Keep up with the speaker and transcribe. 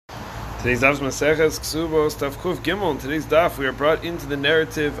Today's daf Maseches Ksubos Daf Chuf Gimel. In today's daf, we are brought into the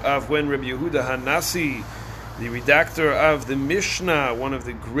narrative of when Rabbi Yehuda Hanasi, the redactor of the Mishnah, one of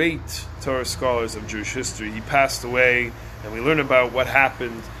the great Torah scholars of Jewish history, he passed away, and we learn about what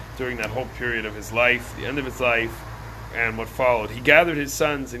happened during that whole period of his life, the end of his life, and what followed. He gathered his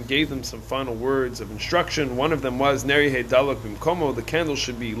sons and gave them some final words of instruction. One of them was Neri He Dalak Bimkomo, the candle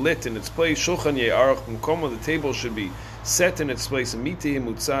should be lit in its place. Shulchan Ye'arach Bimkomo, the table should be set in its place. Amiti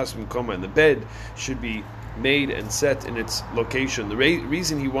Mutzas Bimkomo, and the bed should be made and set in its location. The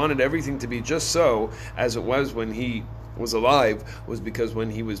reason he wanted everything to be just so as it was when he was alive was because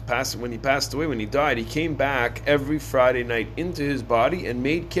when he passed away, when he died, he came back every Friday night into his body and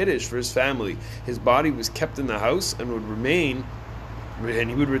made kiddush for his family. His body was kept in the house and would remain, and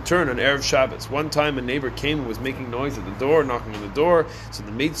he would return on Erev Shabbos. One time a neighbor came and was making noise at the door, knocking on the door, so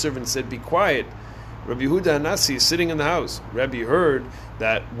the maidservant said, "Be quiet. Rabbi Yehuda Hanasi is sitting in the house." Rabbi heard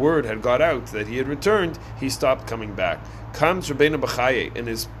that word had got out, that he had returned. He stopped coming back. Comes Rabbeinu Bechaye in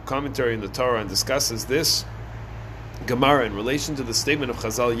his commentary in the Torah and discusses this Gemara in relation to the statement of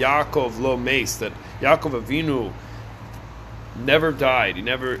Chazal, Yaakov lo meis, that Yaakov Avinu never died. He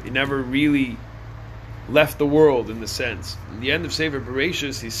never really left the world in the sense. In the end of Sefer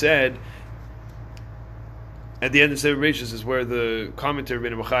Bereshis, he said, at the end of Sefer Bereshis is where the commentary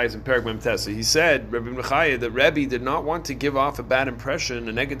of Rabbeinu Bechaye is in Perek Mem Tes. So he said, Rabbeinu Bechaye, that Rebbe did not want to give off a bad impression,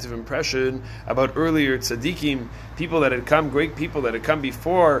 a negative impression about earlier tzaddikim, people that had come, great people that had come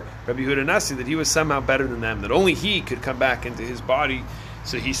before Rabbi Yehuda Hanasi, that he was somehow better than them, that only he could come back into his body.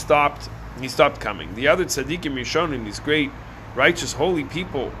 So he stopped coming. The other tzaddikim Rishonim, these great, righteous, holy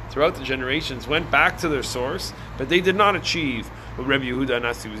people throughout the generations, went back to their source, but they did not achieve what Rabbi Yehuda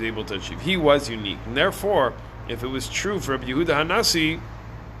Hanasi was able to achieve. He was unique, and therefore, if it was true for Rabbi Yehuda Hanasi,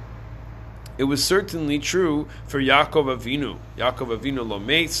 it was certainly true for Yaakov Avinu. Yaakov Avinu lo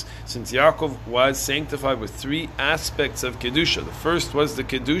meis, since Yaakov was sanctified with three aspects of Kedusha. The first was the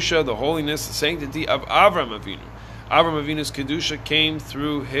Kedusha, the holiness, the sanctity of Avram Avinu. Avram Avinu's Kedusha came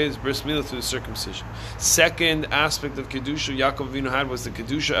through his bris milah, through the circumcision. Second aspect of Kedusha Yaakov Avinu had was the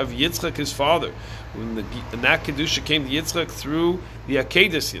Kedusha of Yitzchak, his father. And that Kedusha came to Yitzchak through the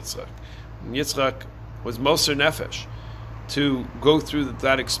Akedas Yitzchak. And Yitzchak was Moser Nefesh, to go through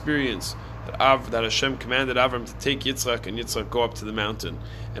that experience that Hashem commanded Avram to take Yitzchak, and Yitzchak go up to the mountain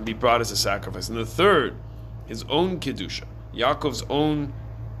and be brought as a sacrifice. And the third, his own Kedusha, Yaakov's own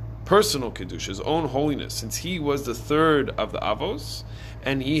personal Kedusha, his own holiness, since he was the third of the Avos,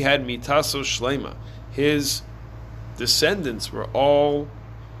 and he had Mitaso Shlema. His descendants were all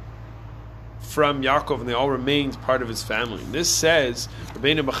from Yaakov, and they all remained part of his family. And this says,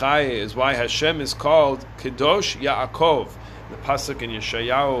 Rabbeinu Bechaye, is why Hashem is called Kedosh Yaakov. The pasuk in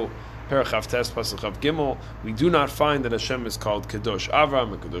Yeshayahu, Perek Chav Tes, pasuk Chav Gimel, we do not find that Hashem is called Kedosh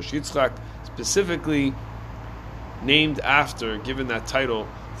Avram and Kedosh Yitzchak, specifically named after, given that title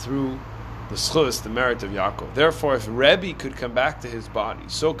through the schus, the merit of Yaakov. Therefore, if Rebbe could come back to his body,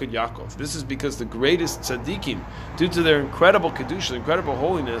 so could Yaakov. This is because the greatest tzaddikim, due to their incredible kedusha, incredible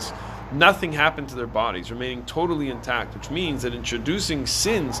holiness, nothing happened to their bodies, remaining totally intact, which means that introducing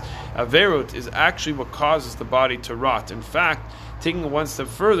sins, averot, is actually what causes the body to rot. In fact, taking it one step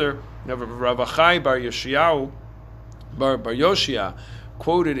further, Rav Achai bar Yoshia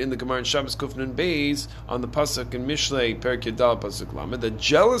quoted in the Gemara in Shabbos Kuf Nun Beis on the pasuk in Mishlei Perek Yudal pasuk Lamed that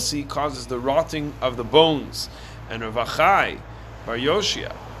jealousy causes the rotting of the bones. And Rav Achai bar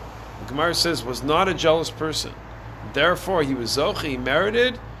Yoshia, the Gemara says, was not a jealous person. Therefore, he was zochi, he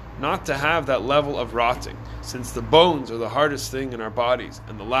merited not to have that level of rotting, since the bones are the hardest thing in our bodies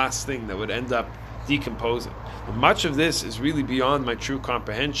and the last thing that would end up decomposing. And much of this is really beyond my true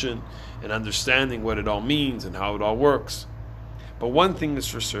comprehension and understanding what it all means and how it all works. But one thing is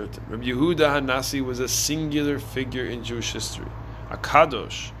for certain, Rabbi Yehuda Hanasi was a singular figure in Jewish history, a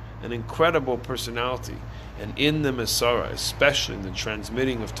kadosh, an incredible personality, and in the Masorah, especially in the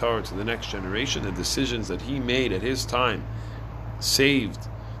transmitting of Torah to the next generation, the decisions that he made at his time saved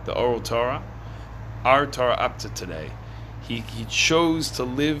the oral Torah, our Torah up to today. He chose to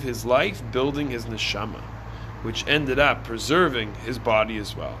live his life building his neshama, which ended up preserving his body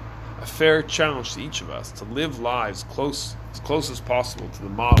as well. A fair challenge to each of us to live lives as close as possible to the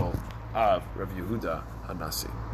model of Rabbi Yehuda Hanasi.